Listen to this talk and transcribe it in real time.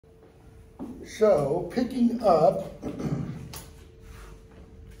So, picking up,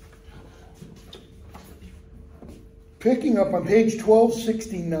 on page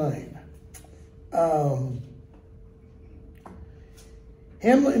 1269,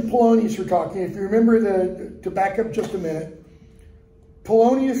 Hamlet and Polonius are talking. If you remember, to back up just a minute,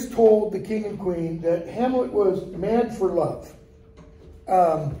 Polonius told the king and queen that Hamlet was mad for love.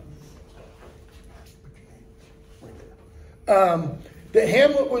 That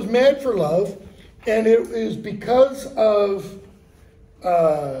Hamlet was mad for love, and it is because of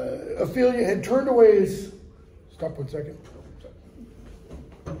Ophelia had turned away his... Stop 1 second.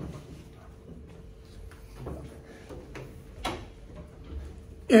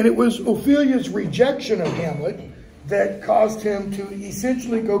 And it was Ophelia's rejection of Hamlet that caused him to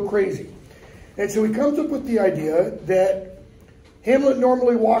essentially go crazy. And so he comes up with the idea that Hamlet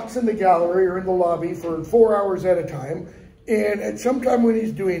normally walks in the gallery or in the lobby for 4 hours at a time. And at some time when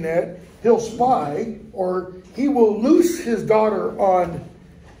he's doing that, he'll spy, or he will loose his daughter on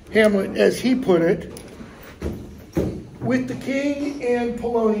Hamlet, as he put it, with the king and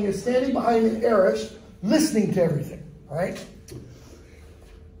Polonius standing behind an arras, listening to everything, right?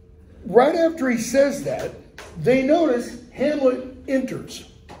 Right after he says that, they notice Hamlet enters.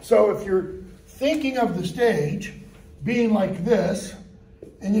 So if you're thinking of the stage being like this,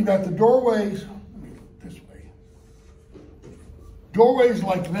 and you've got the doorways, this way, doorways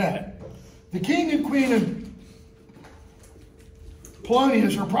like that, the king and queen and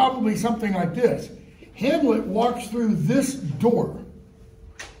Polonius are probably something like this. Hamlet walks through this door,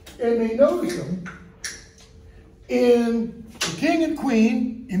 and they notice him, and the king and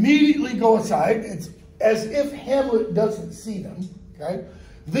queen immediately go aside. It's as if Hamlet doesn't see them, okay?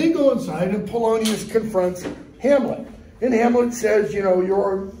 They go inside, and Polonius confronts Hamlet. And Hamlet says, you know,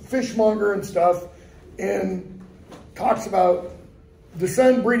 you're a fishmonger and stuff, and talks about the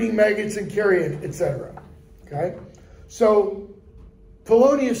sun breeding maggots and carrion, etc. Okay? So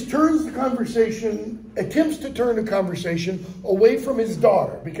Polonius turns the conversation, attempts to turn the conversation away from his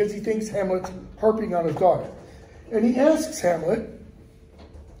daughter, because he thinks Hamlet's harping on his daughter. And he asks Hamlet,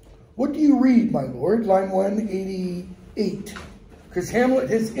 what do you read, my lord? Line 188. Because Hamlet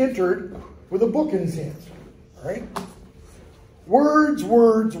has entered with a book in his hands. All right? Words,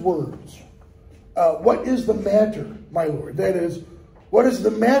 words, words. What is the matter, my lord? That is, what is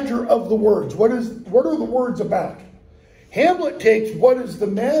the matter of the words? What are the words about? Hamlet takes what is the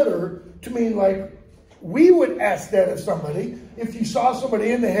matter to mean like we would ask that of somebody. If you saw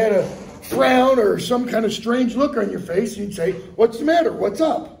somebody and they had a frown or some kind of strange look on your face, you'd say, what's the matter? What's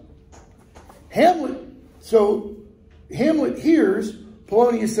up? Hamlet hears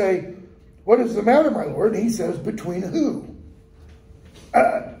Polonius say, what is the matter, my lord? And he says, between who?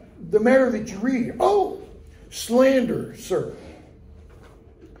 The matter that you read. Oh, slander, sir.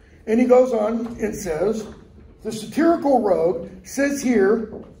 And he goes on and says, the satirical rogue says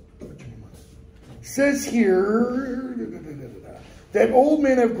here that old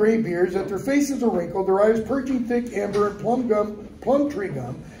men have gray beards, that their faces are wrinkled, their eyes purging thick amber and plum tree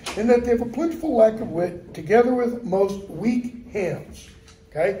gum, and that they have a plentiful lack of wit, together with most weak hands.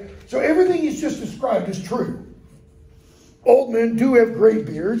 Okay? So everything he's just described is true. Old men do have gray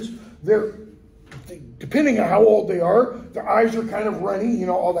beards. They're, depending on how old they are, their eyes are kind of runny, you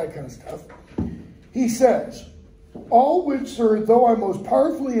know, all that kind of stuff. He says, all which, sir, though I most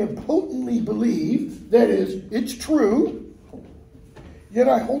powerfully and potently believe, that is, it's true, yet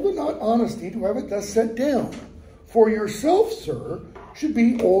I hold it not honesty to have it thus set down. For yourself, sir, should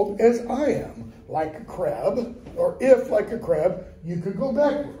be old as I am, like a crab, or if, like a crab, you could go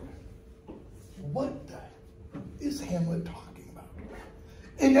backward. What the is Hamlet talking about?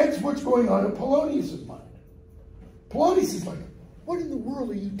 And that's what's going on in Polonius' mind. Polonius is like, what in the world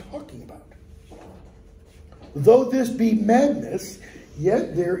are you talking about? Though this be madness,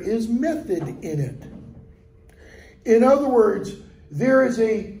 yet there is method in it. In other words, there is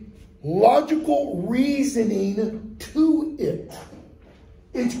a logical reasoning to it.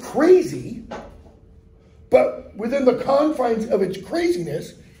 It's crazy, but within the confines of its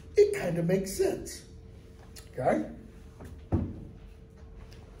craziness, it kind of makes sense. Okay?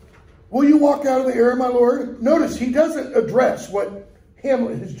 Will you walk out of the air, my lord? Notice he doesn't address what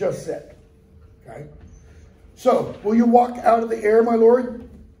Hamlet has just said. Okay? So, will you walk out of the air, my lord?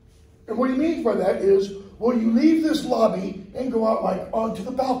 And what he means by that is, will you leave this lobby and go out like onto the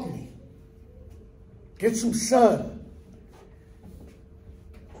balcony? Get some sun.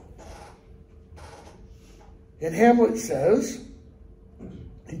 And Hamlet says,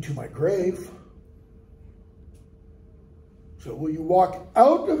 into my grave. So will you walk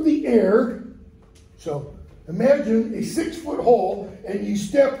out of the air? So imagine a 6-foot hole and you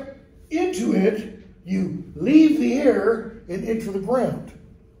step Into it, you leave the air and enter the ground.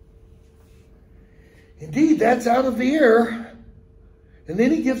 Indeed, that's out of the air. And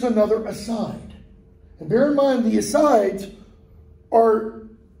then he gives another aside. And bear in mind, the asides are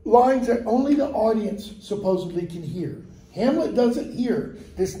lines that only the audience supposedly can hear. Hamlet doesn't hear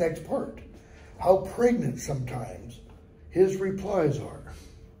this next part. How pregnant sometimes his replies are.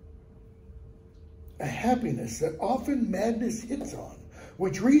 A happiness that often madness hits on,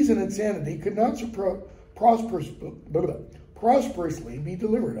 which reason and sanity could not prosperously be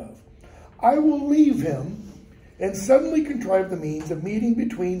delivered of. I will leave him and suddenly contrive the means of meeting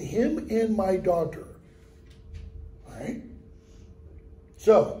between him and my daughter. All right?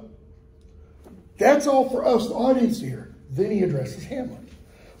 So, that's all for us, the audience, here. Then he addresses Hamlet.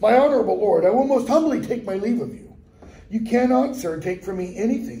 My honorable lord, I will most humbly take my leave of you. You cannot, sir, take from me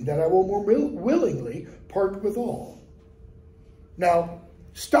anything that I will more willingly part withal. Now,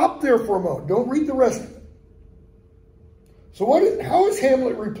 stop there for a moment. Don't read the rest of it. So how has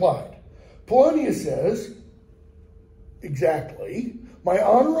Hamlet replied? Polonius says, exactly, my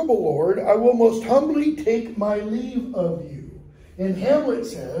honorable lord, I will most humbly take my leave of you. And Hamlet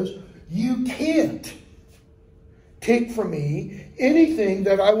says, you can't take from me anything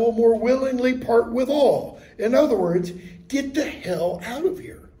that I will more willingly part withal. In other words, get the hell out of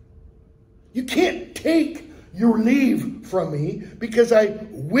here. You can't take your leave from me because I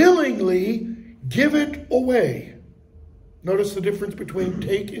willingly give it away. Notice the difference between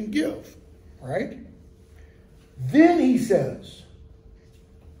take and give, right? Then he says,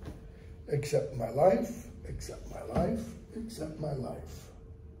 accept my life, accept my life, accept my life.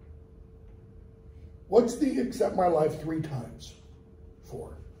 What's the accept my life 3 times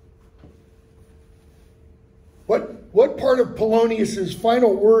for? What part of Polonius's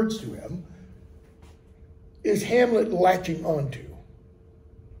final words to him is Hamlet latching onto?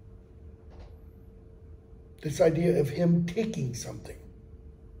 This idea of him taking something.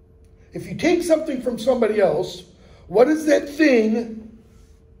 If you take something from somebody else, what is that thing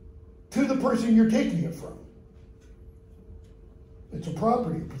to the person you're taking it from? It's a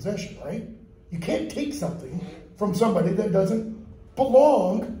property, a possession, right? You can't take something from somebody that doesn't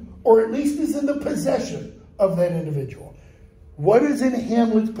belong, or at least is in the possession of that individual. What is in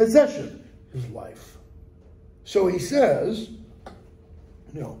Hamlet's possession? His life. So he says,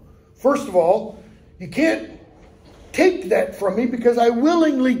 first of all, you can't take that from me because I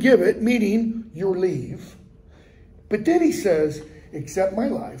willingly give it, meaning your leave. But then he says, accept my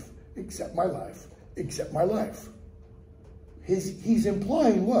life, accept my life, accept my life. He's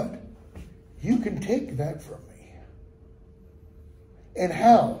implying what? You can take that from me. And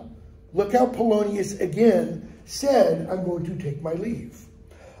how? Look how Polonius again said, I'm going to take my leave.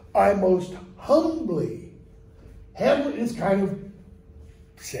 I most humbly. Hamlet is kind of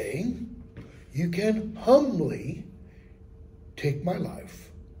saying, you can humbly take my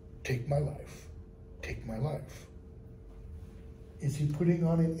life, take my life, take my life. Is he putting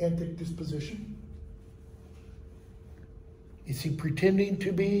on an antic disposition? Is he pretending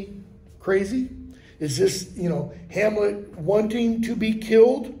to be crazy? Is this, Hamlet wanting to be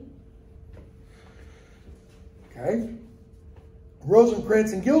killed? Okay.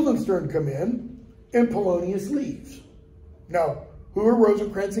 Rosencrantz and Guildenstern come in, and Polonius leaves. Now, who are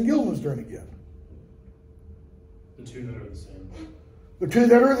Rosencrantz and Guildenstern again? The two that are the same. The two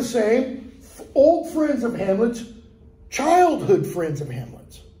that are the same, old friends of Hamlet's, childhood friends of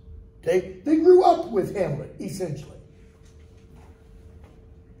Hamlet's. Okay? They grew up with Hamlet, essentially.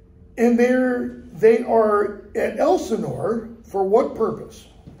 And they are at Elsinore for what purpose?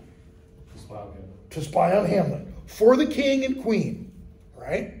 To spy on Hamlet. For the king and queen.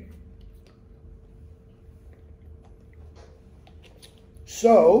 Right?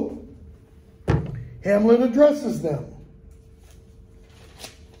 So, Hamlet addresses them.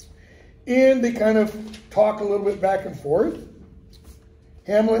 And they kind of talk a little bit back and forth.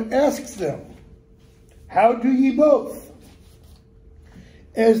 Hamlet asks them, how do ye both?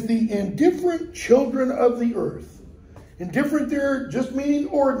 As the indifferent children of the earth. Indifferent there just meaning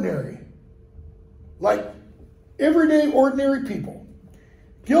ordinary. Like everyday ordinary people.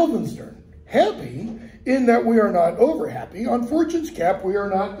 Guildenstern, happy in that we are not over happy. On Fortune's cap, we are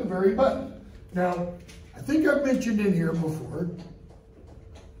not the very button. Now, I think I've mentioned in here before,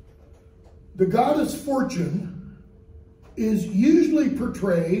 the goddess Fortune is usually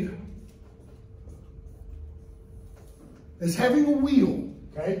portrayed as having a wheel.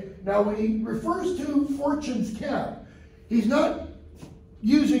 Okay? Now, when he refers to Fortune's cap, he's not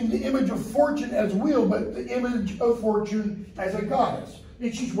using the image of Fortune as a wheel, but the image of Fortune as a goddess.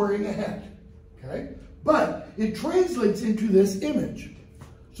 And she's wearing a hat. Okay? But it translates into this image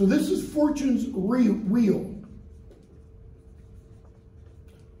So this is Fortune's wheel.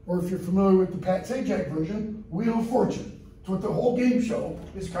 Or if you're familiar with the Pat Sajak version, Wheel of Fortune. It's what the whole game show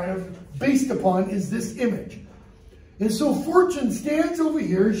is kind of based upon, is this image. And so Fortune stands over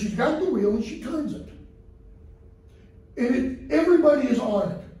here, she's got the wheel and she turns it. And everybody is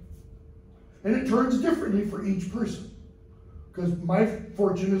on it. And it turns differently for each person. Because my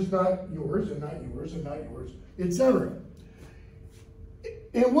fortune is not yours, and not yours, and not yours, etc.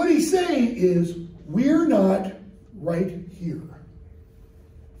 And what he's saying is, we're not right here.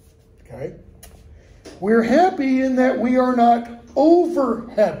 Okay? We're happy in that we are not over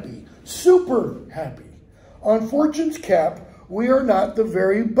happy, super happy. On Fortune's cap, we are not the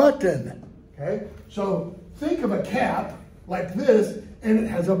very button. Okay? So think of a cap like this, and it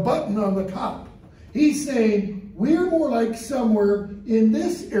has a button on the top. He's saying we're more like somewhere in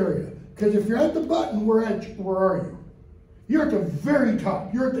this area. Because if you're at the button, where are you? You're at the very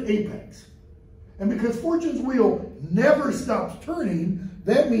top. You're at the apex. And because Fortune's wheel never stops turning,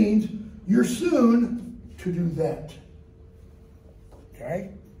 that means you're soon to do that.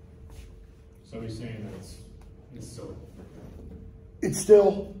 Okay? So he's saying that it's still... It's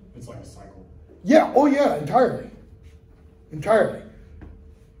still... It's like a cycle. Yeah, oh yeah, entirely. Entirely.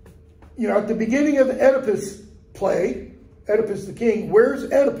 You know, at the beginning of the Oedipus play, Oedipus the king, where's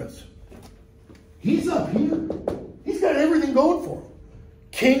Oedipus? He's up here. He's got everything going for him.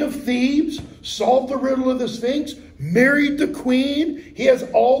 King of Thebes, solved the riddle of the Sphinx, married the queen. He has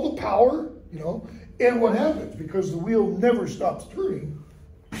all the power, you know. And what happens? Because the wheel never stops turning,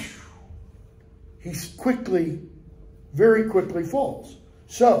 he quickly, very quickly falls.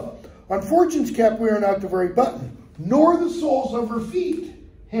 So, on Fortune's cap, we are not the very button, nor the soles of her feet,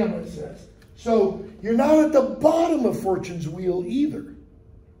 Hamlet says. So, you're not at the bottom of Fortune's wheel either.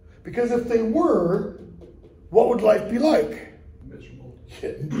 Because if they were, what would life be like? Miserable.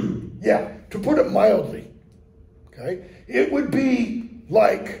 Yeah, to put it mildly. Okay? It would be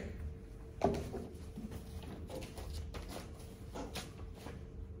like...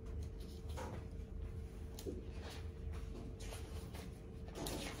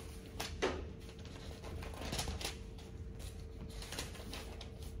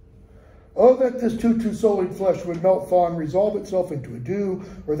 Oh, that this two-sullied flesh would melt, thaw, and resolve itself into a dew,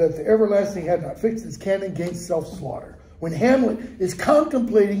 or that the everlasting had not fixed its cannon against self-slaughter. When Hamlet is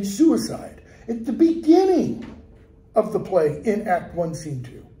contemplating suicide at the beginning of the play in Act 1, Scene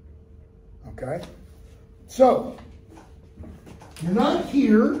 2. Okay? So, you're not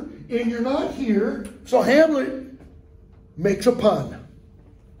here, and you're not here, so Hamlet makes a pun.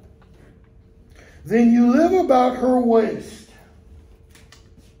 Then you live about her waist.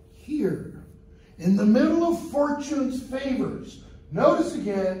 Here, in the middle of Fortune's favors. Notice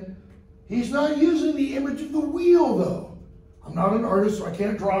again, he's not using the image of the wheel, though. I'm not an artist, so I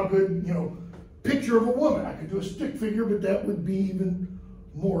can't draw a good, picture of a woman. I could do a stick figure, but that would be even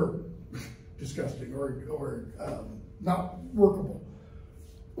more disgusting or not workable.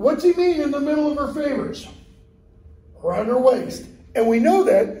 What's he mean in the middle of her favors? Around her waist. And we know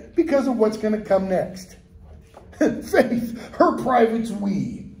that because of what's going to come next. Faith, her private's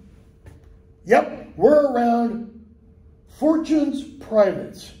we. Yep, we're around Fortune's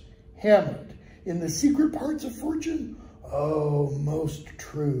privates, Hamlet. In the secret parts of Fortune, oh, most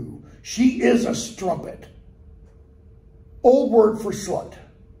true. She is a strumpet. Old word for slut.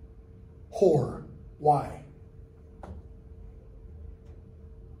 Whore. Why?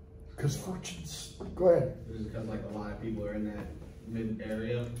 Because Fortune's, go ahead. Is it because like a lot of people are in that mid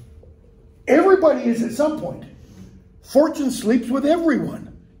area? Everybody is at some point. Fortune sleeps with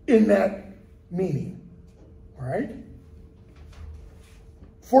everyone in that meaning, all right?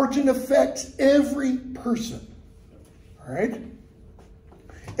 Fortune affects every person, all right?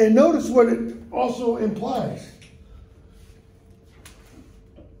 And notice what it also implies.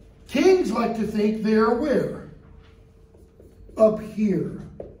 Kings like to think they are where? Up here.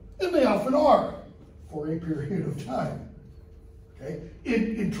 And they often are for a period of time, okay?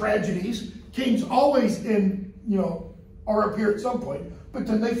 In tragedies, kings always are up here at some point, but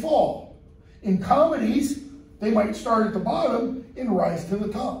then they fall. In comedies, they might start at the bottom and rise to the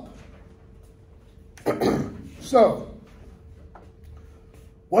top. So,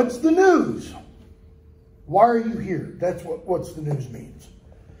 what's the news? Why are you here? That's what's the news means.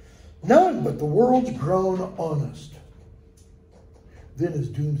 None, but the world's grown honest. Then is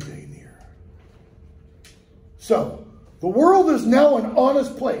doomsday near. So, the world is now an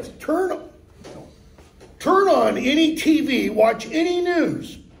honest place. Turn on any TV, watch any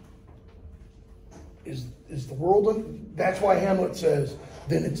news. Is the world, that's why Hamlet says,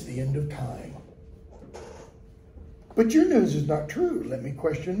 then it's the end of time. But your news is not true. Let me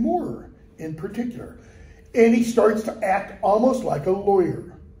question more in particular. And he starts to act almost like a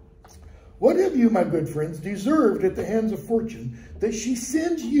lawyer. What have you, my good friends, deserved at the hands of fortune, that she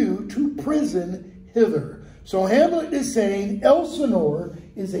sends you to prison hither? So Hamlet is saying Elsinore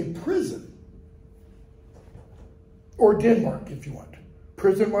is a prison. Or Denmark, if you want.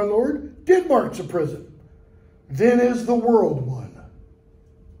 Prison, my lord? Denmark's a prison. Then is the world one.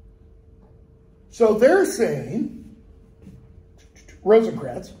 So they're saying,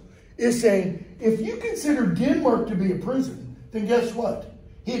 Rosencrantz is saying, if you consider Denmark to be a prison, then guess what?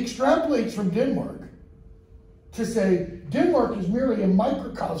 He extrapolates from Denmark to say Denmark is merely a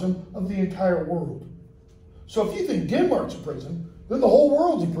microcosm of the entire world. So if you think Denmark's a prison, then the whole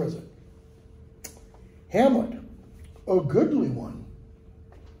world's a prison. Hamlet, a goodly one,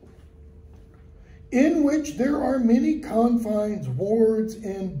 in which there are many confines, wards,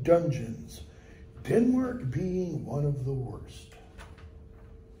 and dungeons, Denmark being one of the worst.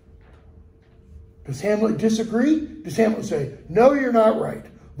 Does Hamlet disagree? Does Hamlet say, no, you're not right.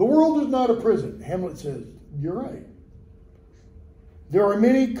 The world is not a prison. Hamlet says, you're right. There are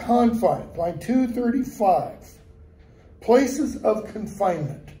many confines, line 235, places of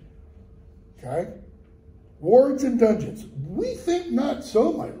confinement, okay? Wards and dungeons. We think not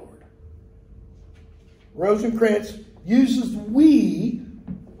so, my lord. Rosencrantz uses we,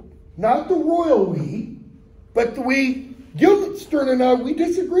 not the royal we, but the we. Guildenstern and I, we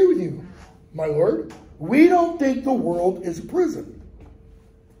disagree with you, my lord. We don't think the world is a prison.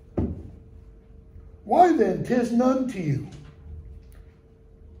 Why then, 'tis none to you.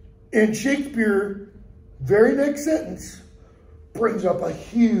 And Shakespeare, very next sentence, brings up a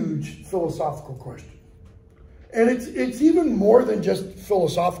huge philosophical question. And it's even more than just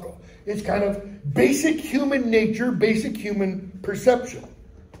philosophical. It's kind of basic human nature, basic human perception.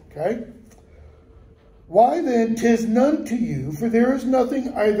 Okay? Why then, 'tis none to you, for there is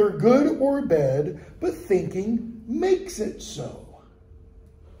nothing either good or bad, but thinking makes it so.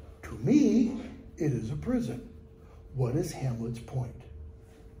 To me, it is a prison. What is Hamlet's point?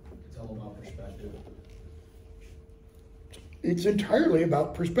 It's all about perspective. It's entirely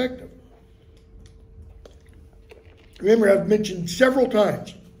about perspective. Remember, I've mentioned several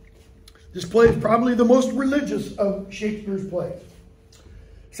times, this play is probably the most religious of Shakespeare's plays.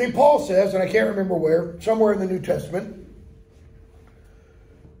 St. Paul says, and I can't remember where, somewhere in the New Testament,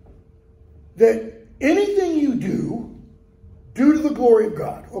 that anything you do, do to the glory of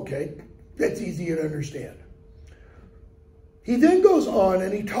God. Okay, that's easy to understand. He then goes on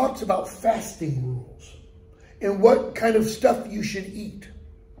and he talks about fasting rules and what kind of stuff you should eat.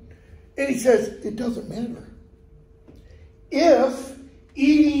 And he says, it doesn't matter. If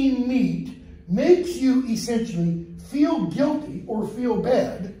eating meat makes you essentially feel guilty or feel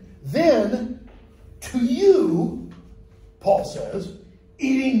bad, then to you, Paul says,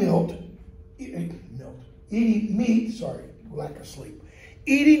 eating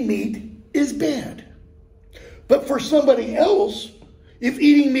meat is bad. But for somebody else, if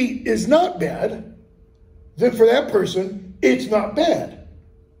eating meat is not bad, then for that person, it's not bad.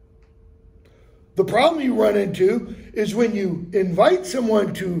 The problem you run into is when you invite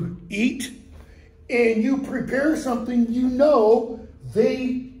someone to eat and you prepare something you know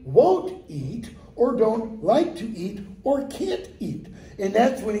they won't eat or don't like to eat or can't eat. And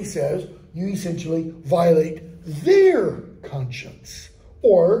that's when he says you essentially violate their conscience,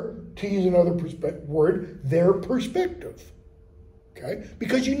 or to use another word, their perspective. Okay?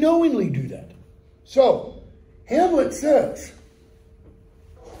 Because you knowingly do that. So, Hamlet says,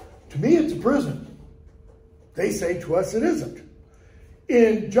 to me it's a prison. They say to us it isn't.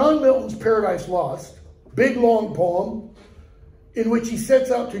 In John Milton's Paradise Lost, big long poem, in which he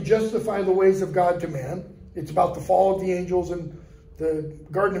sets out to justify the ways of God to man. It's about the fall of the angels and the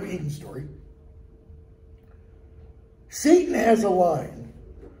Garden of Eden story. Satan has a line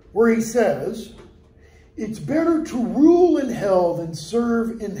where he says, it's better to rule in hell than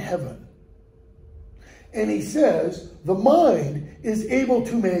serve in heaven. And he says, the mind is able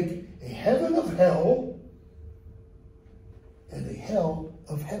to make a heaven of hell and a hell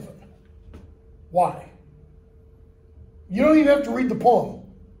of heaven. Why? You don't even have to read the poem.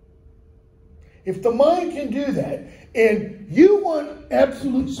 If the mind can do that, and you want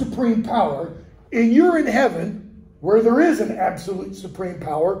absolute supreme power, and you're in heaven, where there is an absolute supreme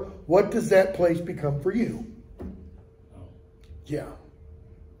power, what does that place become for you? Yeah,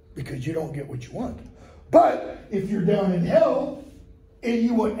 because you don't get what you want. But if you're down in hell, and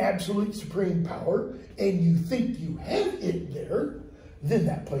you want absolute supreme power, and you think you have it there, then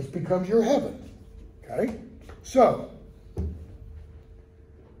that place becomes your heaven. Okay? So,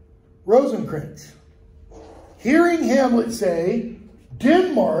 Rosencrantz, Hearing Hamlet say,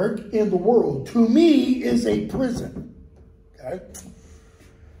 Denmark in the world to me is a prison. Okay?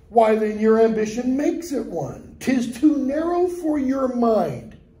 Why then your ambition makes it one. 'Tis too narrow for your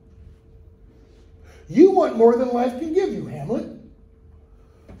mind. You want more than life can give you, Hamlet.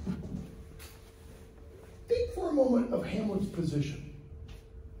 Think for a moment of Hamlet's position.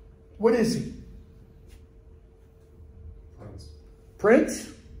 What is he? Prince. Prince?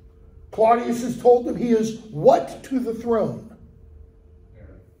 Claudius has told him he is what to the throne?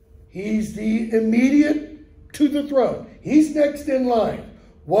 Heir. He's the immediate to the throne. He's next in line.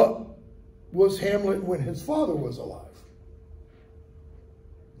 What was Hamlet when his father was alive?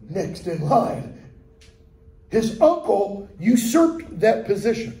 Next in line. His uncle usurped that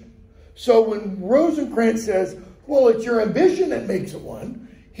position. So when Rosencrantz says, well, it's your ambition that makes it one,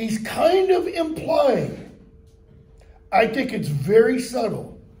 he's kind of implying, I think it's very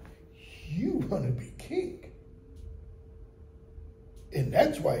subtle, you want to be king. And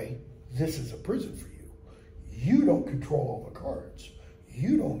that's why this is a prison for you. You don't control all the cards.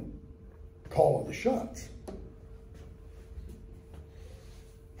 You don't call all the shots.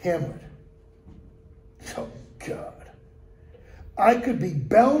 Hamlet. Oh, God. I could be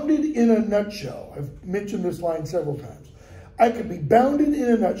bounded in a nutshell. I've mentioned this line several times. I could be bounded in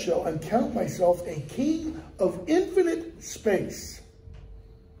a nutshell and count myself a king of infinite space,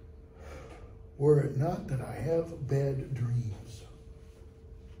 were it not that I have bad dreams.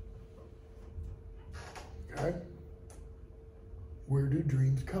 Okay? Where do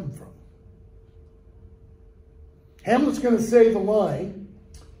dreams come from? Hamlet's going to say the line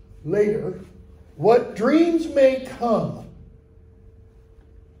later, what dreams may come.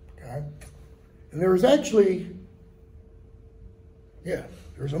 Okay? And there was actually,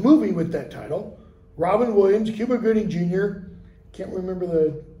 there's a movie with that title. Robin Williams, Cuba Gooding Jr., can't remember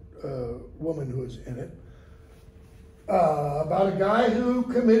the woman who was in it, about a guy who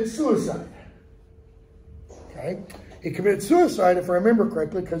commits suicide. Okay? He commits suicide, if I remember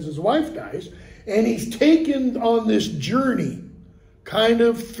correctly, because his wife dies, and he's taken on this journey kind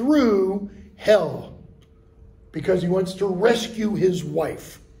of through hell because he wants to rescue his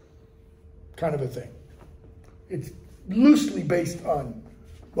wife, kind of a thing. It's loosely based on,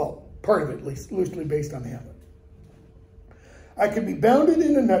 well, part of it at least, loosely based on Hamlet. I can be bounded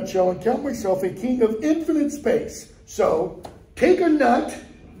in a nutshell and count myself a king of infinite space. So take a nut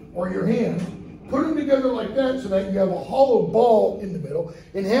or your hand, put them together like that so that you have a hollow ball in the middle.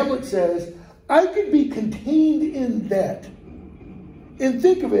 And Hamlet says, I could be contained in that. And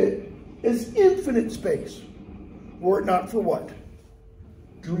think of it as infinite space. Were it not for what?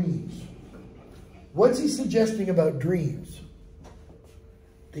 Dreams. What's he suggesting about dreams?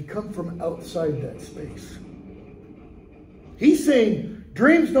 They come from outside that space. He's saying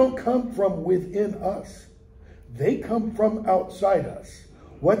dreams don't come from within us. They come from outside us.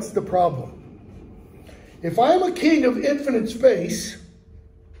 What's the problem? If I'm a king of infinite space,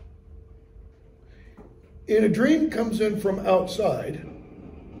 and a dream comes in from outside,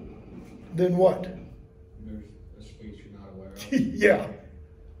 then what? There's a space you're not aware of. Yeah.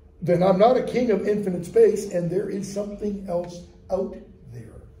 Then I'm not a king of infinite space, and there is something else out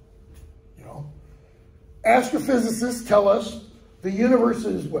there. You know? Astrophysicists tell us the universe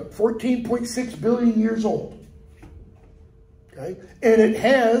is, what, 14.6 billion years old. Okay? And it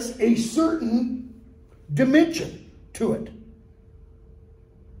has a certain dimension to it.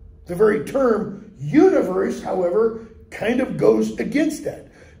 The very term universe, however, kind of goes against that.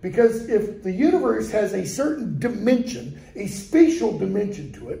 Because if the universe has a certain dimension, a spatial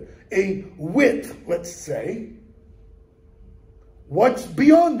dimension to it, a width, let's say, what's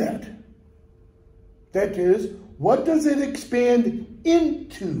beyond that? That is, what does it expand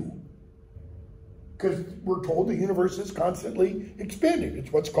into? Because we're told the universe is constantly expanding.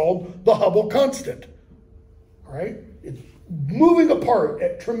 It's what's called the Hubble constant. All right? It's moving apart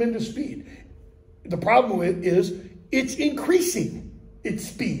at tremendous speed. The problem with it is it's increasing its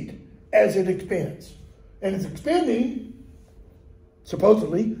speed as it expands. And it's expanding,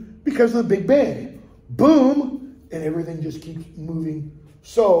 supposedly, because of the Big Bang. Boom, and everything just keeps moving.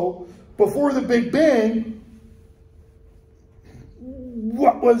 So, before the Big Bang,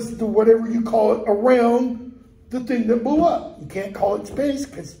 what was the whatever you call it around the thing that blew up? You can't call it space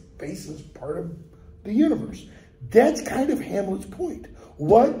because space is part of the universe. That's kind of Hamlet's point.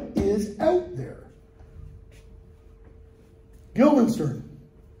 What is out there? Guildenstern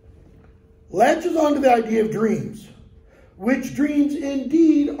latches onto the idea of dreams, which dreams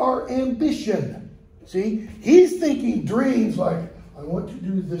indeed are ambition. See, he's thinking dreams like, I want to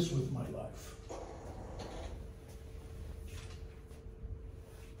do this with my life.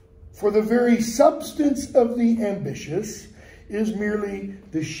 For the very substance of the ambitious is merely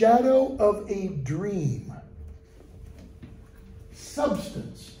the shadow of a dream.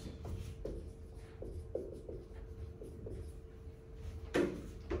 Substance.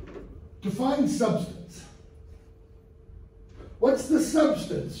 Define substance. What's the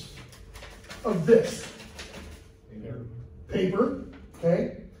substance of this? Paper. Paper,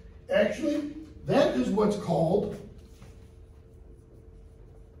 okay? Actually, that is what's called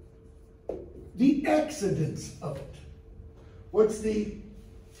the accidents of it. What's the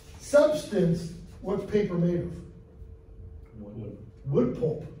substance? What's paper made of? Wood. Wood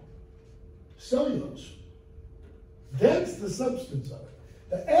pulp. Cellulose. That's the substance of it.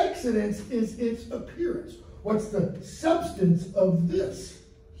 The accidents is its appearance. What's the substance of this?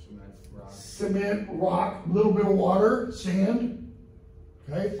 Cement, rock. Cement, rock, a little bit of water, sand,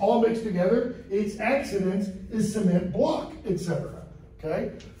 okay, all mixed together. Its accidents is cement block, etc.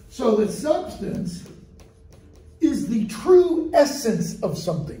 Okay, so the substance is the true essence of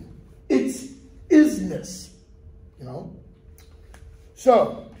something. Its isness, you know.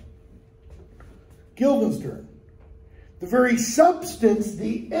 So, Guildenstern, the very substance,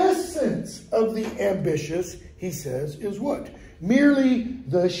 the essence of the ambitious, he says, is what? Merely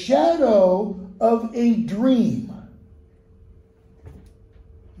the shadow of a dream.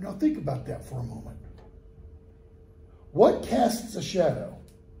 Now think about that for a moment. What casts a shadow?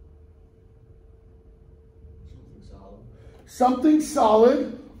 Something solid. Something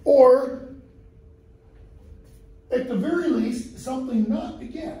solid, or at the very least, something not a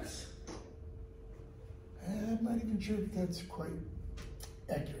gas. I'm not even sure that that's quite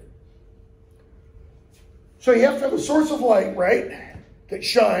accurate. So you have to have a source of light, right, that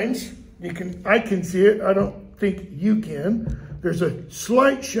shines. I can see it. I don't think you can. There's a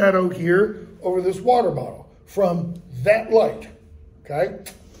slight shadow here over this water bottle from that light, okay?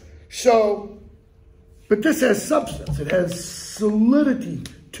 So, but this has substance. It has solidity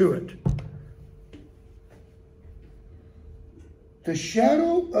to it. The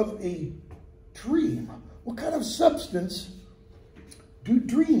shadow of a dream. What kind of substance do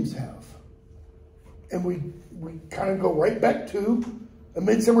dreams have? And we kind of go right back to A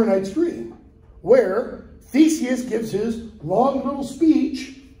Midsummer Night's Dream, where Theseus gives his long little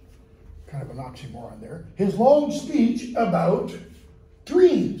speech, kind of an oxymoron there, his long speech about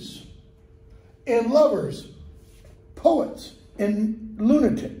dreams and lovers, poets and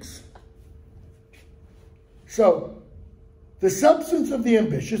lunatics. So, the substance of the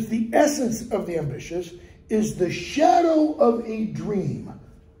ambitious, the essence of the ambitious, is the shadow of a dream.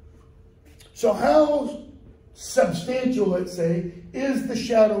 So how substantial, let's say, is the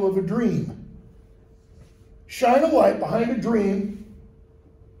shadow of a dream? Shine a light behind a dream.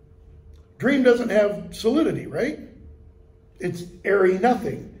 Dream doesn't have solidity, right? It's airy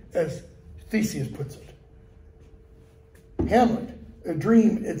nothing, as Theseus puts it. Hamlet, a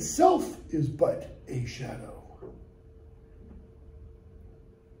dream itself is but a shadow.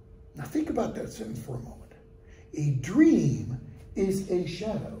 Now think about that sentence for a moment. A dream is a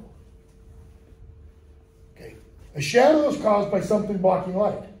shadow. Okay. A shadow is caused by something blocking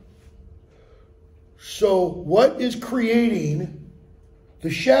light. So what is creating the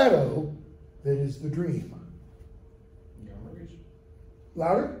shadow that is the dream? Memories.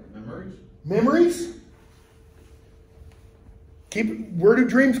 Louder? Memories. Memories? Where do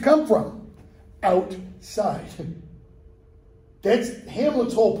dreams come from? Outside. That's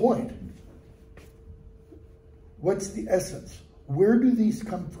Hamlet's whole point. What's the essence? Where do these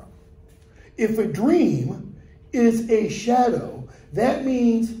come from? If a dream is a shadow, that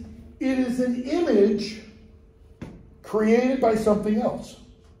means it is an image created by something else.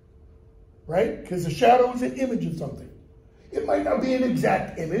 Right? Because a shadow is an image of something. It might not be an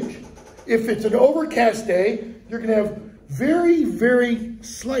exact image. If it's an overcast day, you're going to have very, very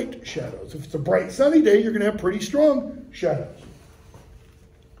slight shadows. If it's a bright sunny day, you're going to have pretty strong shadows.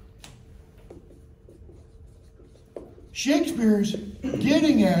 Shakespeare's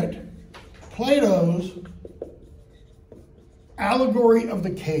getting at Plato's allegory of the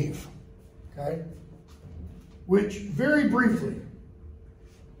cave, okay? Which, very briefly,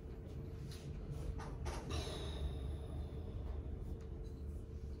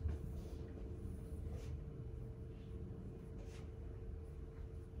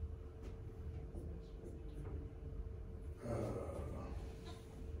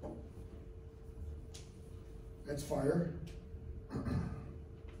 that's fire.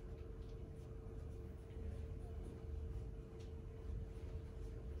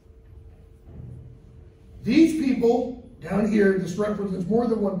 These people down here, this represents more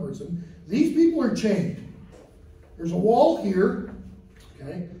than one person. These people are chained. There's a wall here,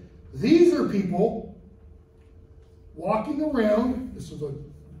 okay? These are people walking around. This is a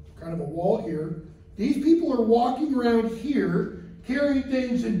kind of a wall here. These people are walking around here, carrying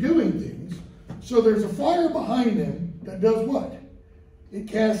things and doing things. So there's a fire behind them that does what? It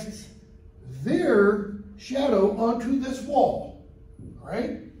casts their shadow onto this wall. All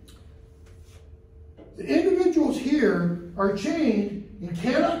right? The individuals here are chained and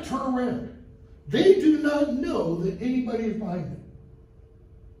cannot turn around. They do not know that anybody is behind them.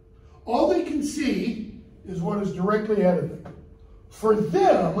 All they can see is what is directly ahead of them. For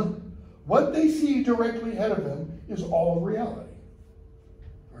them, what they see directly ahead of them is all of reality.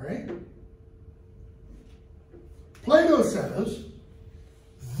 All right? Plato says,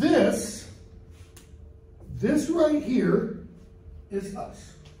 this right here is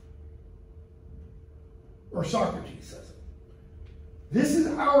us. Or Socrates says it. This is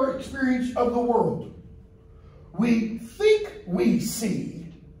our experience of the world. We think we see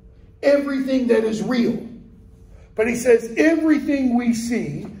everything that is real. But he says everything we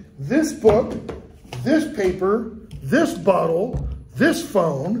see, this book, this paper, this bottle, this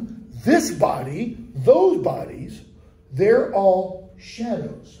phone, this body, those bodies, they're all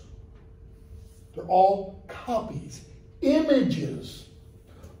shadows. They're all copies, images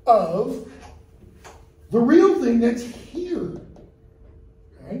of the real thing that's here.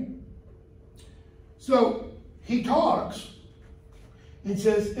 Okay? So he talks and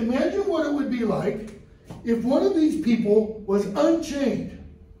says, imagine what it would be like if one of these people was unchained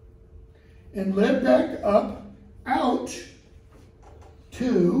and led back up out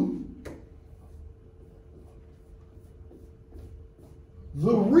to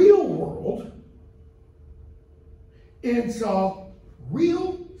the real world and saw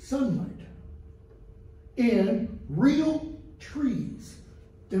real sunlight and real trees.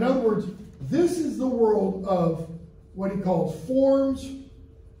 In other words, this is the world of what he calls forms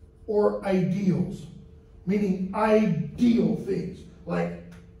or ideals, meaning ideal things. Like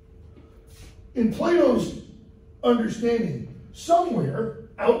in Plato's understanding, somewhere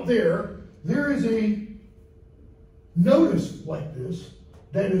out there, there is a notice like this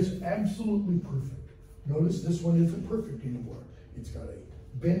that is absolutely perfect. Notice this one isn't perfect anymore. It's got a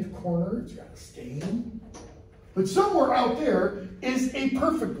bent corner, it's got a stain. But somewhere out there is a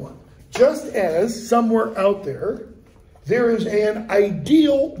perfect one. Just as somewhere out there, there is an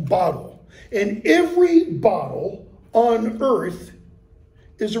ideal bottle. And every bottle on earth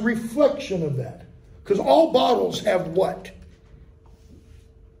is a reflection of that. Because all bottles have what?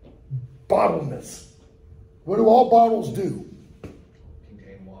 Bottleness. What do all bottles do?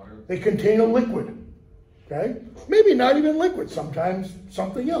 Contain water. They contain a liquid. Okay? Maybe not even liquid. Sometimes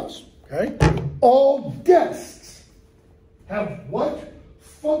something else. Okay? All desks have what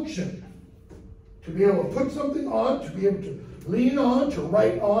function? To be able to put something on, to be able to lean on, to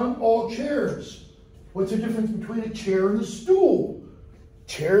write on. All chairs. What's the difference between a chair and a stool?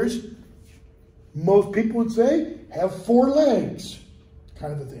 Chairs, most people would say, have 4 legs,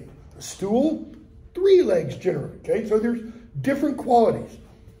 kind of a thing. A stool, 3 legs generally. Okay, so there's different qualities.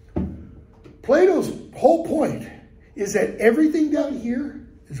 Plato's whole point is that everything down here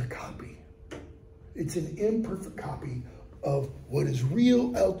is a copy. It's an imperfect copy of what is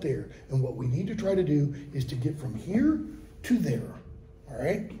real out there. And what we need to try to do is to get from here to there. All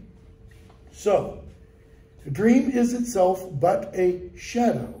right? So, the dream is itself but a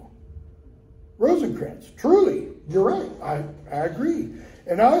shadow. Rosencrantz, truly, you're right. I agree.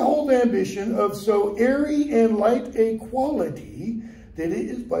 And I hold ambition of so airy and light a quality that it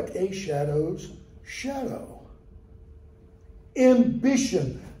is but a shadow's shadow.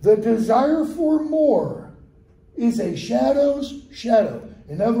 Ambition, the desire for more, is a shadow's shadow.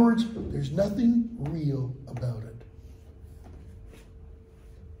 In other words, there's nothing real about it.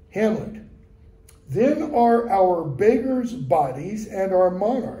 Hamlet. Then are our beggars' bodies and our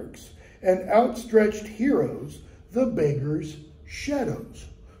monarchs and outstretched heroes the beggars' shadows.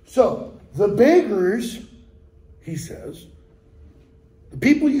 So, the beggars, he says, the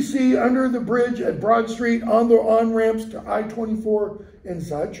people you see under the bridge at Broad Street, on the on-ramps to I-24 and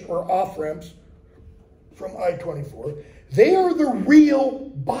such, or off-ramps from I-24, they are the real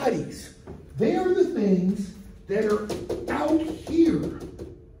bodies. They are the things that are out here.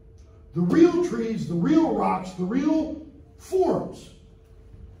 The real trees, the real rocks, the real forms.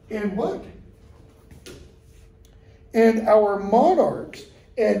 And what? And our monarchs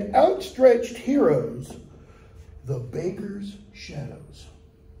and outstretched heroes, the beggars' shadows.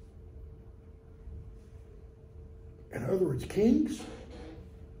 In other words, kings,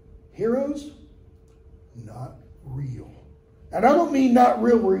 heroes, not real. And I don't mean not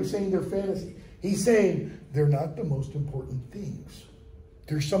real where he's saying they're fantasy. He's saying they're not the most important things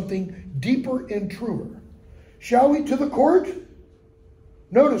There's something deeper and truer. Shall we to the court?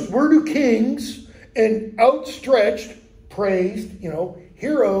 Notice, where do kings and outstretched, praised,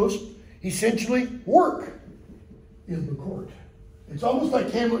 heroes essentially work? In the court. It's almost like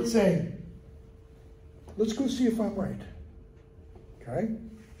Hamlet saying, let's go see if I'm right. Okay?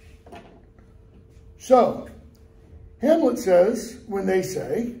 So, Hamlet says, when they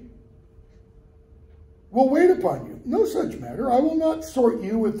say, we'll wait upon you. No such matter. I will not sort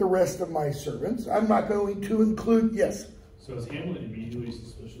you with the rest of my servants. I'm not going to include, yes. So is Hamlet immediately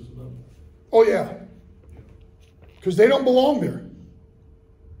suspicious of them? Oh, yeah. Because they don't belong there.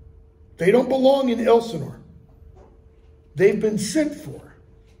 They don't belong in Elsinore. They've been sent for.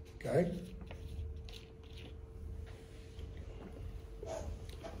 Okay?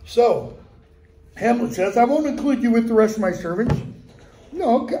 So, Hamlet says, I won't include you with the rest of my servants.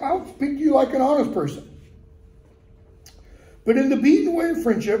 No, I'll speak to you like an honest person. But in the beaten way of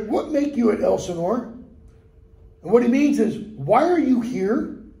friendship, what make you at Elsinore? And what he means is, why are you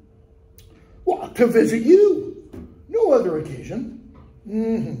here? Well, to visit you. No other occasion.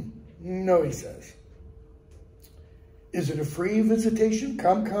 No, he says. Is it a free visitation?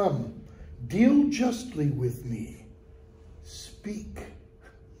 Come, come. Deal justly with me. Speak.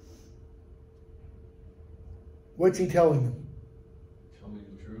 What's he telling them? Tell me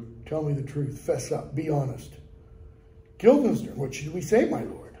the truth. Tell me the truth. Fess up. Be honest. Guildenstern, what should we say, my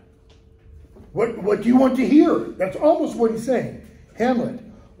lord? What do you want to hear? That's almost what he's saying. Hamlet,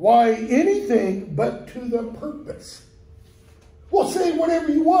 why, anything but to the purpose. Well, say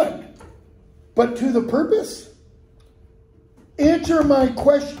whatever you want, but to the purpose? Answer my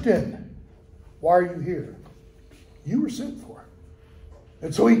question. Why are you here? You were sent for.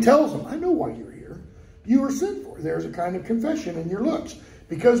 And so he tells them, I know why you're here. You were sent for. There's a kind of confession in your looks.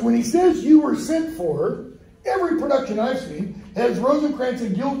 Because when he says you were sent for, every production I've seen has Rosencrantz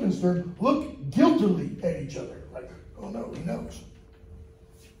and Guildenstern look guiltily at each other. Like, oh no, he knows.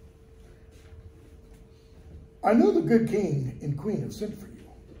 I know the good king and queen have sent for you.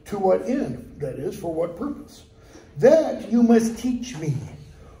 To what end? That is, for what purpose? That you must teach me.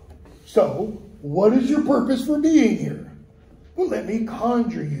 So, what is your purpose for being here? Well, let me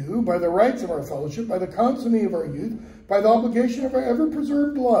conjure you by the rights of our fellowship, by the constancy of our youth, by the obligation of our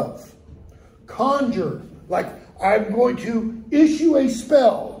ever-preserved love. Conjure, like I'm going to issue a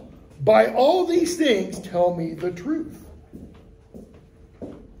spell. By all these things, tell me the truth.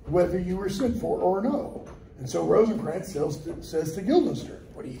 Whether you were sent for or no. And so Rosencrantz says to Guildenstern,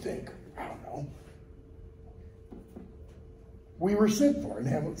 what do you think? I don't know. We were sent for. And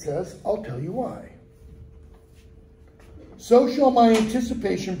Hamlet says, I'll tell you why. So shall my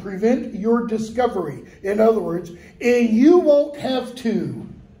anticipation prevent your discovery. In other words, and you won't have to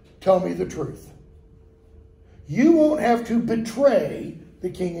tell me the truth. You won't have to betray the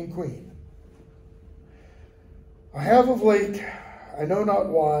king and queen. I have of late, I know not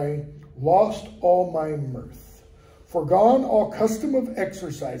why, lost all my mirth, forgone all custom of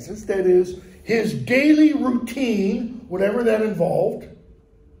exercises, that is, his daily routine, whatever that involved.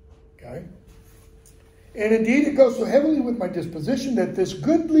 Okay? And indeed, it goes so heavily with my disposition that this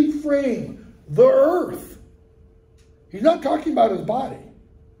goodly frame, the earth, he's not talking about his body.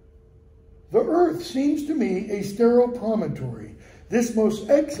 The earth seems to me a sterile promontory. This most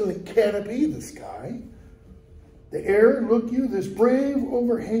excellent canopy, the sky, the air, look you, this brave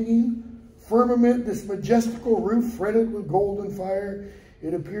overhanging firmament, this majestical roof fretted with golden fire,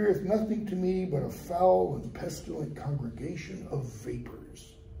 it appeareth nothing to me but a foul and pestilent congregation of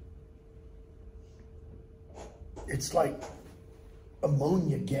vapors. It's like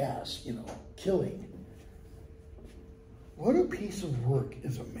ammonia gas, killing. What a piece of work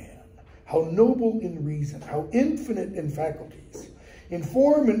is a man. How noble in reason, how infinite in faculties. In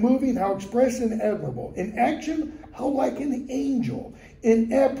form and moving, how express and admirable. In action, how like an angel.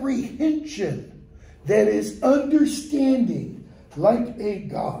 In apprehension, that is understanding, like a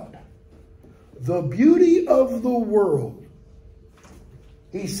god. The beauty of the world.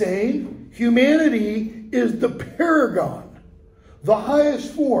 He's saying humanity is the paragon, the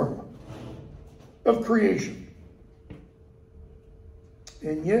highest form of creation.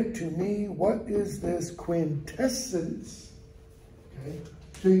 And yet, to me, what is this quintessence? Okay.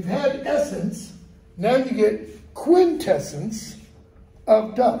 So you've had essence, now you get quintessence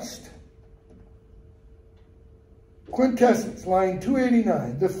of dust. Quintessence, line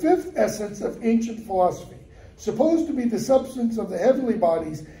 289, the fifth essence of ancient philosophy, supposed to be the substance of the heavenly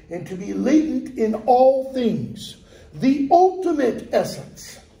bodies and to be latent in all things. The ultimate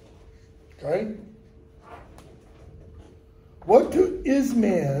essence. Okay? What is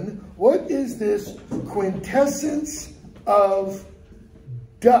man? What is this quintessence of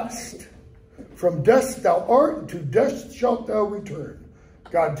dust. From dust thou art, and to dust shalt thou return.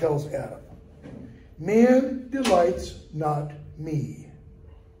 God tells Adam, man delights not me.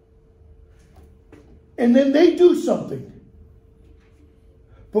 And then they do something.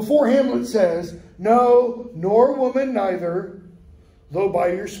 Before Hamlet says, no, nor woman neither, though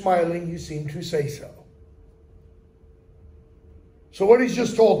by your smiling you seem to say so. So what he's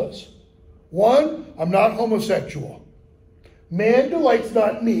just told us. One, I'm not homosexual. Man delights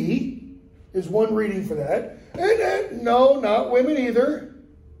not me is one reading for that. And then, no, not women either.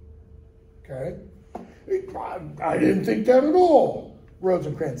 Okay. I didn't think that at all,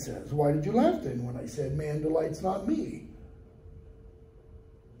 Rosencrantz says. Why did you laugh then when I said man delights not me?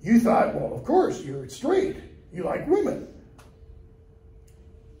 You thought, well, of course, you're straight. You like women.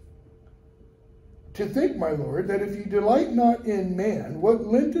 To think, my lord, that if you delight not in man, what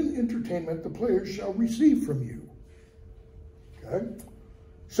Lenten entertainment the players shall receive from you. Okay?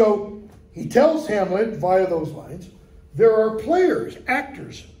 So he tells Hamlet via those lines, there are players,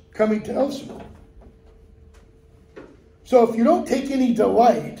 actors, coming to Elsinore. So if you don't take any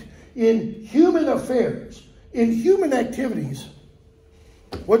delight in human affairs, in human activities,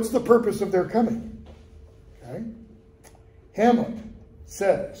 what's the purpose of their coming? Okay? Hamlet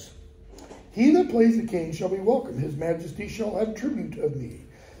says, he that plays the king shall be welcome. His majesty shall have tribute of me.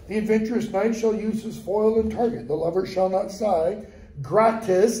 The adventurous knight shall use his foil and target. The lover shall not sigh.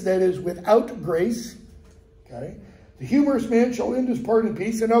 Gratis, that is without grace. Okay? The humorous man shall end his part in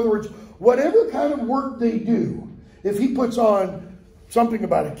peace. In other words, whatever kind of work they do, if he puts on something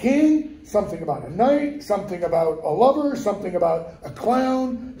about a king, something about a knight, something about a lover, something about a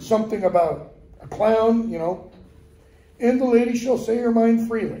clown, something about a clown, you know, and the lady shall say her mind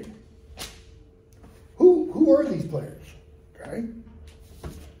freely. Who are these players? Okay.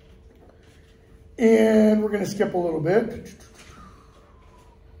 And we're going to skip a little bit.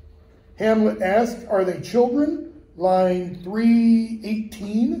 Hamlet asks, are they children? Line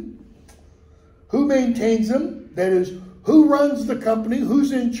 318. Who maintains them? That is, who runs the company?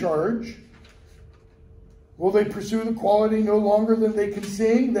 Who's in charge? Will they pursue the quality no longer than they can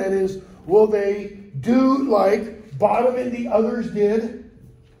sing? That is, will they do like Bottom and the others did?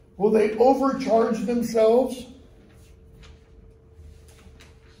 Will they overcharge themselves?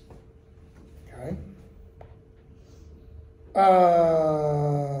 Okay.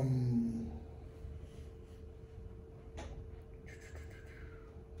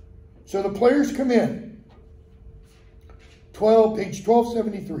 So the players come in. Page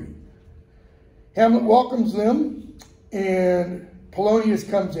 1273. Hamlet welcomes them, and Polonius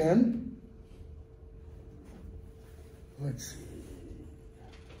comes in. Let's see.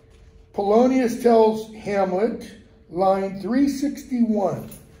 Polonius tells Hamlet, line 361,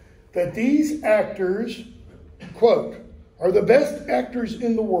 that these actors, quote, are the best actors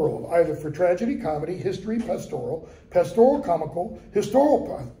in the world, either for tragedy, comedy, history, pastoral, pastoral comical,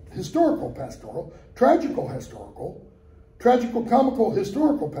 historical pastoral, tragical historical, tragical comical,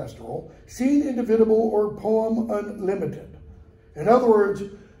 historical pastoral, scene individual, or poem unlimited. In other words,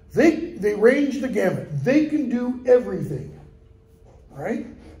 they range the gamut. They can do everything. All right?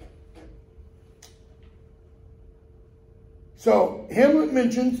 So Hamlet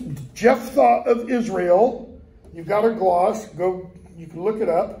mentions Jephthah of Israel. You've got a gloss. You can look it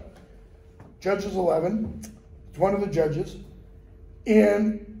up. Judges 11. It's one of the judges.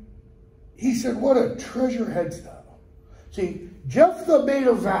 And he said, what a treasure hadst thou. See, Jephthah made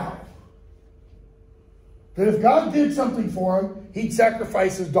a vow that if God did something for him, he'd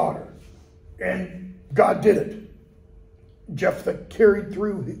sacrifice his daughter. And God did it. Jephthah carried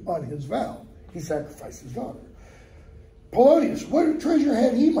through on his vow. He sacrificed his daughter. Polonius, what a treasure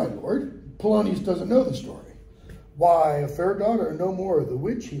had he, my lord? Polonius doesn't know the story. Why, a fair daughter, no more, the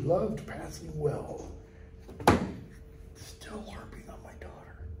which he loved passing well. Still harping on my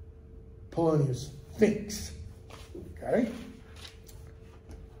daughter. Polonius thinks. Okay?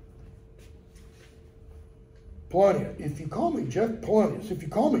 Polonius, if you call me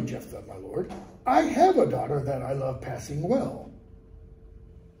Jephthah, my lord, I have a daughter that I love passing well.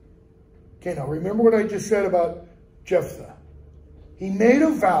 Okay, now remember what I just said about Jephthah. He made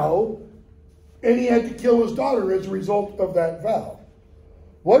a vow, and he had to kill his daughter as a result of that vow.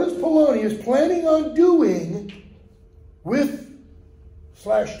 What is Polonius planning on doing with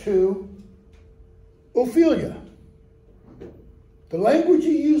 /2 Ophelia? The language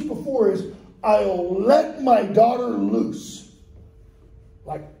he used before is, I'll let my daughter loose.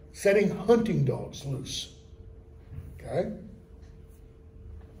 Like setting hunting dogs loose. Okay?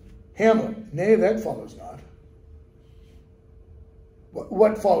 Hamlet, nay, that follows not.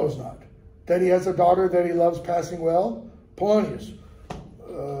 What follows not? That he has a daughter that he loves passing well? Polonius,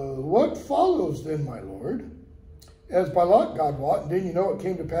 What follows then, my lord? As by lot God wot, and then you know it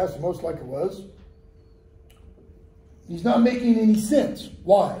came to pass most like it was. He's not making any sense.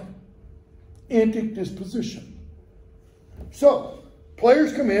 Why? Antic disposition. So,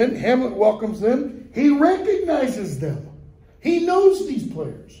 players come in, Hamlet welcomes them, he recognizes them. He knows these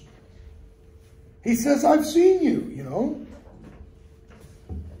players. He says, I've seen you, you know.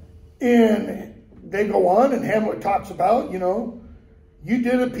 And they go on, and Hamlet talks about, you know, you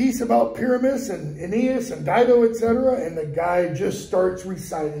did a piece about Pyramus and Aeneas and Dido, etc. And the guy just starts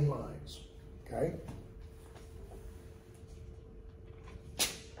reciting lines. Okay?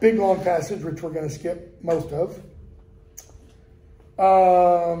 Big long passage, which we're going to skip most of.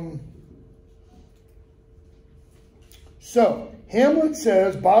 So, Hamlet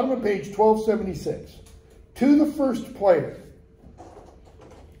says, bottom of page 1276, to the first player.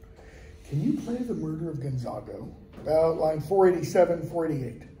 Can you play The Murder of Gonzago? About line 487,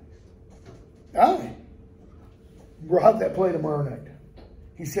 488. Aye. We'll have that play tomorrow night.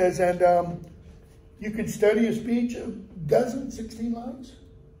 He says, and you could study a speech, a dozen, 16 lines.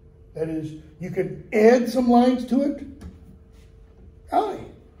 That is, you could add some lines to it. Aye.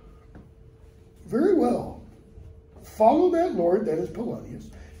 Very well. Follow that lord, that is Polonius.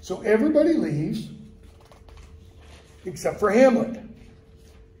 So everybody leaves, except for Hamlet.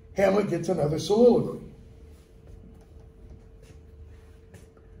 Hamlet gets another soliloquy.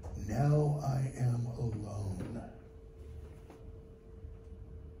 Now I am alone.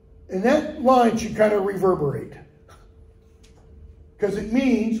 And that line should kind of reverberate. Because it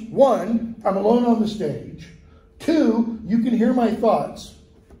means, one, I'm alone on the stage. Two, you can hear my thoughts.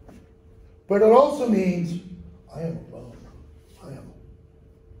 But it also means, I am alone. I am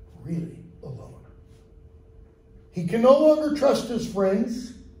really alone. He can no longer trust his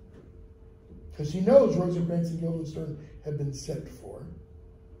friends, because he knows Rosencrantz and Guildenstern have been sent for.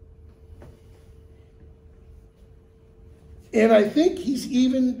 And I think he's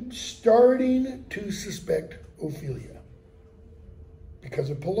even starting to suspect Ophelia because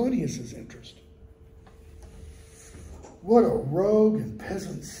of Polonius's interest. What a rogue and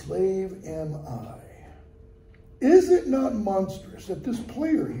peasant slave am I. Is it not monstrous that this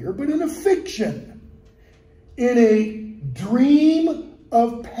player here, but in a fiction, in a dream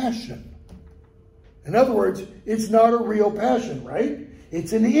of passion. In other words, it's not a real passion, right?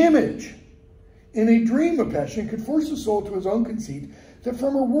 It's an image. In a dream of passion could force a soul to his own conceit, that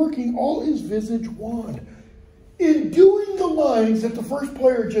from her working all his visage wan. In doing the lines that the first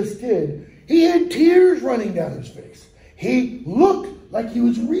player just did, he had tears running down his face. He looked like he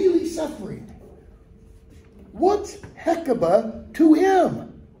was really suffering. What's Hecuba to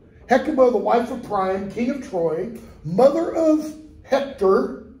him? Hecuba, the wife of Priam, king of Troy, mother of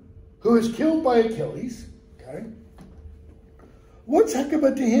Hector, who is killed by Achilles. Okay. What's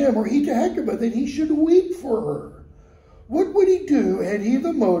Hecuba to him, or he to Hecuba, that he should weep for her? What would he do had he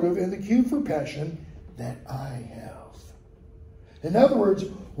the motive and the cue for passion that I have? In other words,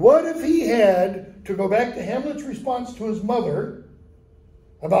 what if he had, to go back to Hamlet's response to his mother,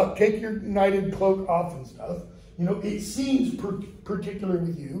 about take your knighted cloak off and stuff, you know, it seems particular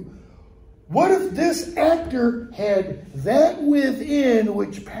with you. What if this actor had that within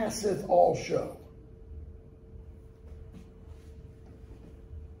which passeth all show?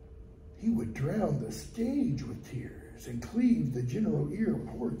 He would drown the stage with tears and cleave the general ear with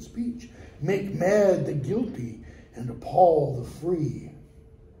horrid speech, make mad the guilty and appall the free.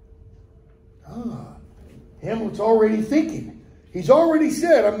 Hamlet's already thinking. He's already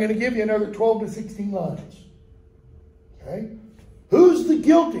said, I'm going to give you another 12 to 16 lines. Okay? Who's the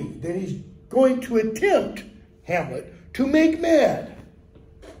guilty that he's going to attempt, Hamlet, to make mad?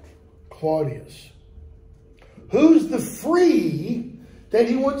 Claudius. Who's the free that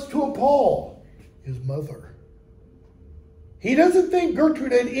he wants to appall? His mother. He doesn't think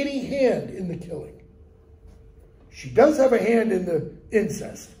Gertrude had any hand in the killing. She does have a hand in the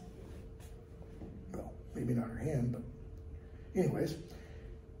incest. Well, maybe not her hand, but anyways.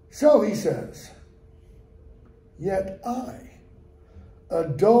 So he says, yet I, a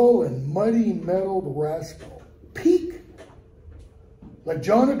dull and muddy mettled rascal, peak like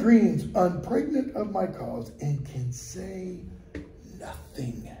John of Dreams, unpregnant of my cause, and can say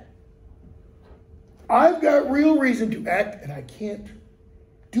nothing. I've got real reason to act, and I can't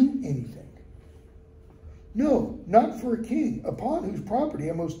do anything. No, not for a king, upon whose property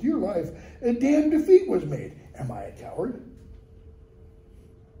and most dear life a damned defeat was made. Am I a coward?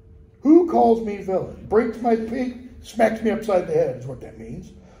 Who calls me villain, breaks my pig, smacks me upside the head, is what that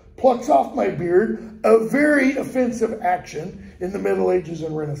means, plucks off my beard, a very offensive action in the Middle Ages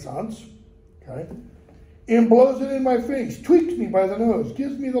and Renaissance, okay? and blows it in my face, tweaks me by the nose,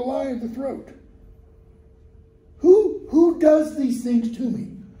 gives me the lie of the throat. Who does these things to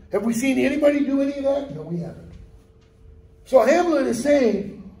me? Have we seen anybody do any of that? No, we haven't. So Hamlet is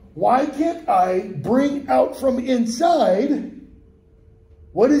saying, why can't I bring out from inside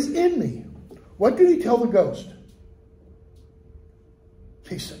what is in me? What did he tell the ghost?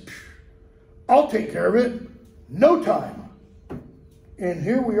 He said, I'll take care of it. No time. And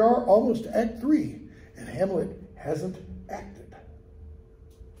here we are almost to Act 3. And Hamlet hasn't acted.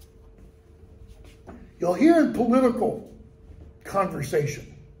 You'll hear in political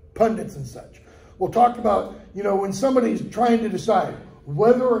conversation, pundits and such, we'll talk about, when somebody's trying to decide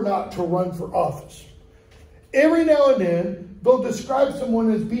whether or not to run for office. Every now and then, they'll describe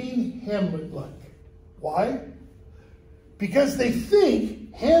someone as being Hamlet-like. Why? Because they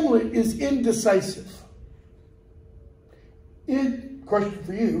think Hamlet is indecisive. Question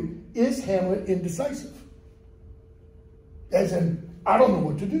for you, is Hamlet indecisive? As in, I don't know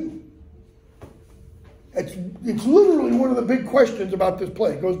what to do. It's literally one of the big questions about this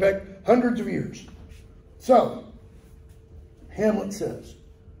play. It goes back hundreds of years. So, Hamlet says,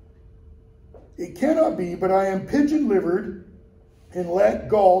 it cannot be, but I am pigeon-livered and lack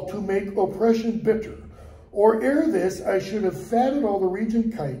gall to make oppression bitter. Or ere this, I should have fatted all the region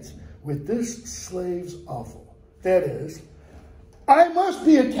kites with this slave's offal. That is, I must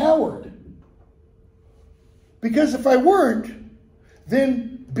be a coward. Because if I weren't,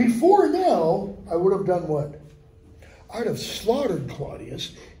 then before now, I would have done what? I'd have slaughtered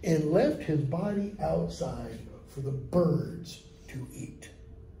Claudius and left his body outside for the birds to eat.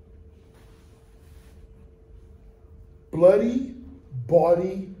 Bloody,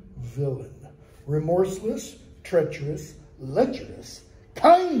 bawdy villain. Remorseless, treacherous, lecherous,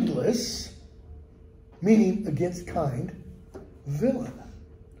 kindless, meaning against kind, villain.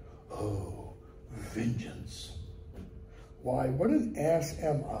 Oh, vengeance. Why, what an ass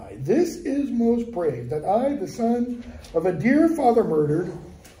am I? This is most brave, that I, the son of a dear father murdered,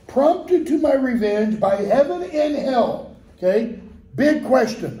 prompted to my revenge by heaven and hell. Okay? Big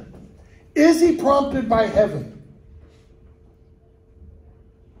question. Is he prompted by heaven?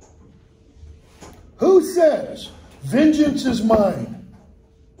 Who says, vengeance is mine?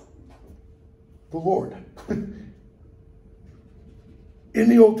 The Lord. In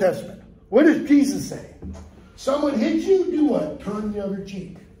the Old Testament. What does Jesus say? Someone hits you, do what? Turn the other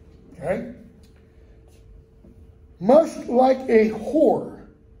cheek. Okay? Must like a whore.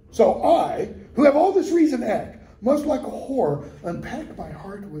 So I, who have all this reason act, must like a whore unpack my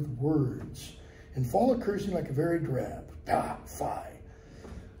heart with words and fall a cursing like a very drab. Ah, fie.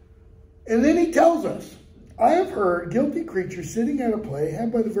 And then he tells us, I have heard guilty creatures sitting at a play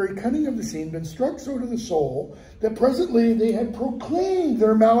have by the very cunning of the scene been struck so to the soul that presently they had proclaimed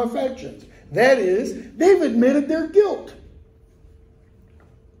their malefactions. That is, they've admitted their guilt.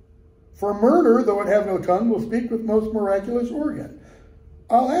 For murder, though it have no tongue, will speak with most miraculous organ.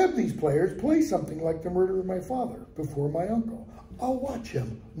 I'll have these players play something like the murder of my father before my uncle. I'll watch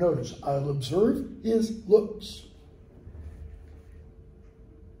him. Notice, I'll observe his looks.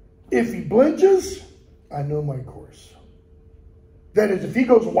 If he blinches, I know my course. That is, if he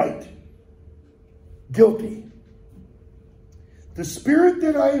goes white, guilty. The spirit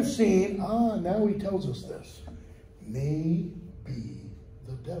that I have seen, now he tells us this, may be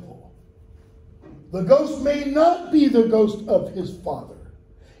the devil. The ghost may not be the ghost of his father.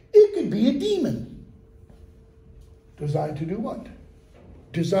 It could be a demon. Designed to do what?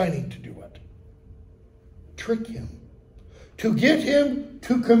 Designing to do what? Trick him. To get him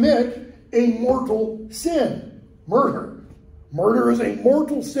to commit a mortal sin. Murder. Murder is a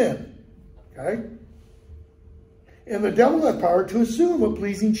mortal sin. Okay? And the devil has power to assume a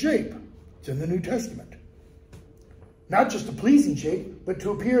pleasing shape. It's in the New Testament. Not just a pleasing shape, but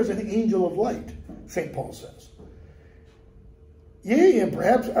to appear as an angel of light, St. Paul says. Yea, and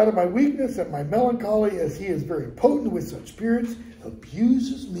perhaps out of my weakness and my melancholy, as he is very potent with such spirits,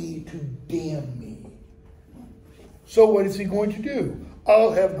 abuses me to damn me. So what is he going to do?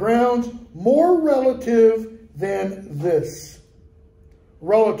 I'll have grounds more relative than this.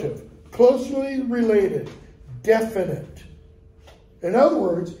 Relative, closely related, definite. In other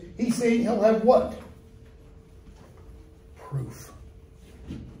words, he's saying he'll have what? Proof.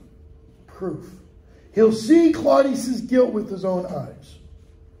 Proof. He'll see Claudius's guilt with his own eyes.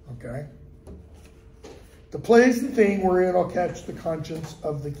 Okay? The play's the thing wherein I'll catch the conscience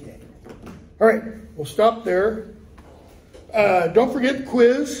of the king. All right, we'll stop there. Don't forget the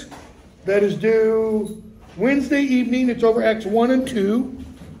quiz that is due Wednesday evening. It's over Acts 1 and 2.